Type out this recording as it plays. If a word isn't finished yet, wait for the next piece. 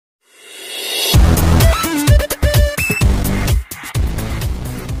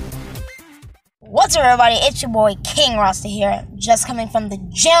What's up, everybody? It's your boy King Rasta here, just coming from the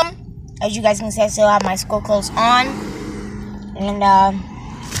gym. As you guys can see, I still have my school clothes on, and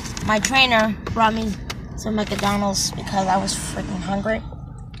my trainer brought me some McDonald's because I was freaking hungry.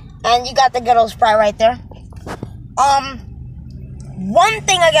 And you got the good old Sprite right there. One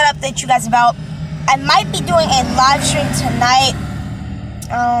thing I gotta update you guys about, I might be doing a live stream tonight.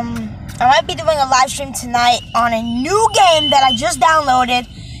 I might be doing a live stream tonight on a new game that I just downloaded.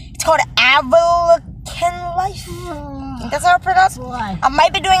 It's called Avalanche Life. That's how I pronounce it. I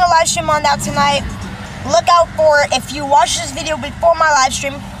might be doing a live stream on that tonight. Look out for it. If you watch this video before my live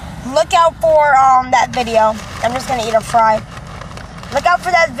stream, look out for that video. I'm just gonna eat a fry. Look out for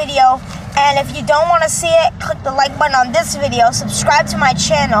that video. And if you don't want to see it, click the like button on this video. Subscribe to my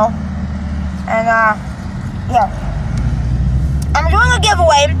channel. And yeah, I'm doing a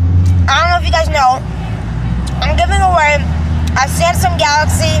giveaway. I don't know if you guys know. I'm giving away a Samsung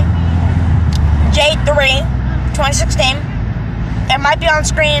Galaxy J3 2016. It might be on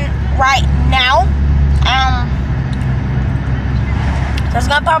screen right now. So it's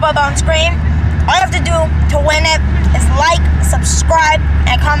gonna pop up on screen. All you have to do to win it is like, subscribe,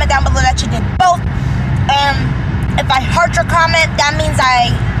 and comment down below that you did both. And if I heart your comment, that means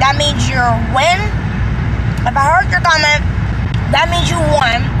you win. If I heart your comment, that means you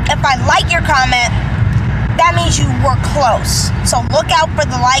won. If I like your comment, that means you were close. So look out for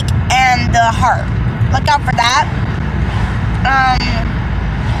the like and the heart. Look out for that.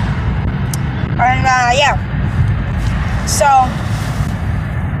 Yeah. So,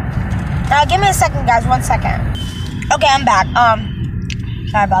 give me a second, guys. 1 second. Okay, I'm back.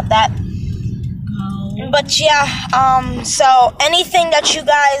 Sorry about that. But yeah, so anything that you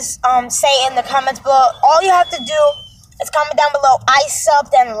guys say in the comments below, all you have to do is comment down below, I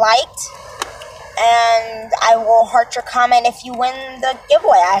subbed and liked, and I will heart your comment if you win the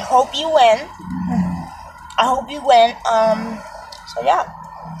giveaway. I hope you win. I hope you win. So yeah.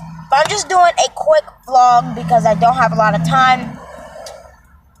 But I'm just doing a quick vlog because I don't have a lot of time.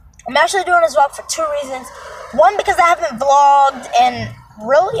 I'm actually doing this vlog for two reasons. One, because I haven't vlogged in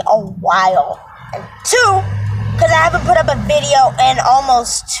really a while. And two, because I haven't put up a video in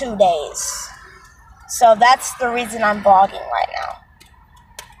almost 2 days. So that's the reason I'm vlogging right now.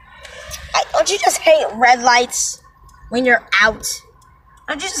 Don't you just hate red lights when you're out?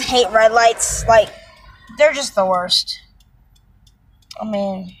 Don't you just hate red lights? Like, they're just the worst. I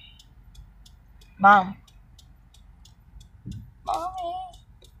mean, Mom. Mommy.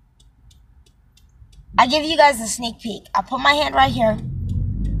 I give you guys a sneak peek. I put my hand right here.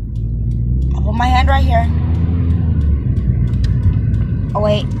 Put my hand right here. Oh,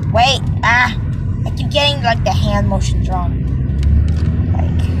 wait. I keep getting, like, the hand motions wrong.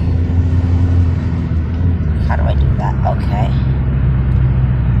 Like, how do I do that? Okay.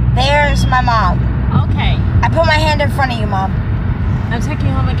 There's my mom. Okay. I put my hand in front of you, Mom. I'm taking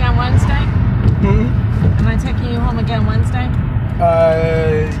you home again Wednesday? Am I taking you home again Wednesday?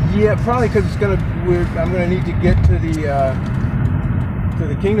 Yeah, probably because I'm gonna need to get to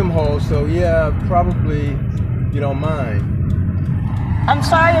the Kingdom Hall, so yeah, probably, you don't mind. I'm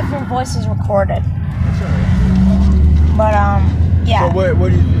sorry if your voice is recorded. That's alright. But, yeah. So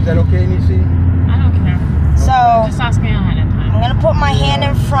is that okay, Nisi? I don't care. So, just ask me ahead of time. I'm gonna put my hand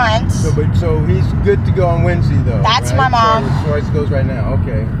in front. So he's good to go on Wednesday, though. That's right? my mom. As far as it goes right now,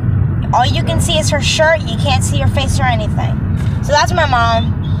 okay. All you can see is her shirt. You can't see her face or anything. So that's my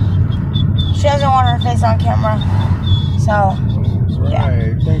mom. She doesn't want her face on camera. So, yeah.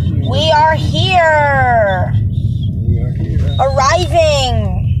 Right. Thank you. We are here.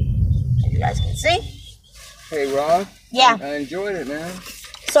 Arriving. You guys can see. Hey, Rob. Yeah. I enjoyed it, man.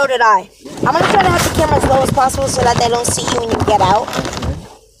 So did I. I'm going to try to have the camera as low as possible so that they don't see you when you get out. Okay.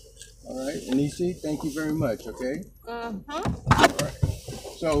 All right. Nisi, thank you very much, okay? All right.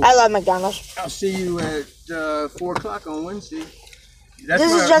 So, I love McDonald's. I'll see you at 4 o'clock on Wednesday. This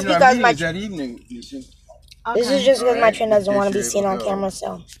is just because my... that evening, Nisi. Okay. This is just because my train doesn't want to be seen on camera,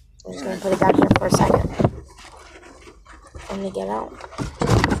 so I'm just going to put it back here for a second. Let me get out.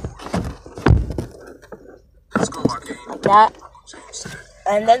 Like that.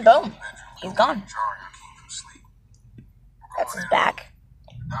 And then boom. He's gone. That's his back.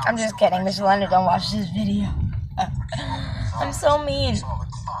 I'm just kidding. Mr. Leonard, don't watch this video. I'm so mean.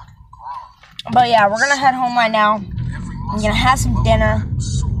 But yeah, we're going to head home right now. I'm going to have some dinner.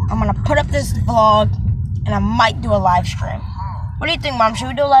 I'm going to put up this vlog. And I might do a live stream. What do you think, Mom? Should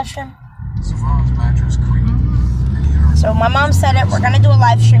we do a live stream? So my mom said it. We're going to do a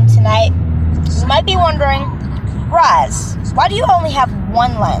live stream tonight. You might be wondering, Raz, why do you only have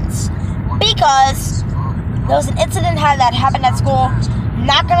one lens? Because there was an incident that happened at school.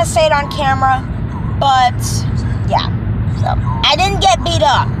 Not going to say it on camera. But yeah, so I didn't get beat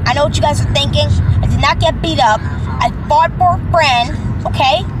up. I know what you guys are thinking. I did not get beat up. I fought for a friend,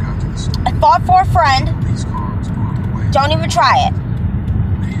 okay? I fought for a friend. Don't even try it.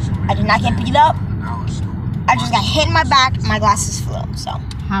 I did not get beat up. I just got hit in my back and my glasses flew, so.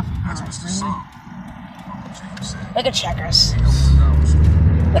 Half heart, really? Look at Checkers.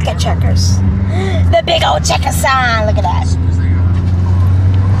 Look at Checkers. The big old checker sign. Look at that.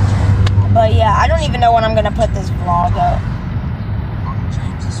 But yeah, I don't even know when I'm gonna put this vlog up.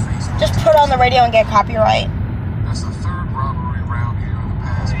 Just put on the radio and get copyright. That's the third robbery round here in the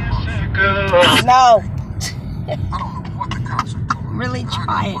past month. No. I don't know what the cops are doing.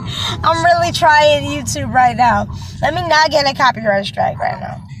 I'm really trying YouTube right now. Let me not get a copyright strike right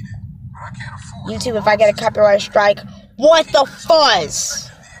now. But I can't afford YouTube, if I get a copyright strike, what the fuzz?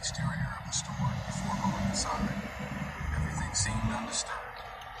 the exterior of the store before going inside. Everything seemed undisturbed.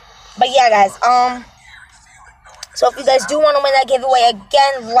 But yeah, guys, so if you guys do want to win that giveaway,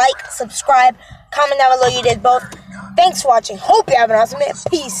 again, like, subscribe, comment down below you did both. Thanks for watching. Hope you have an awesome day.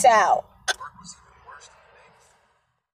 Peace out.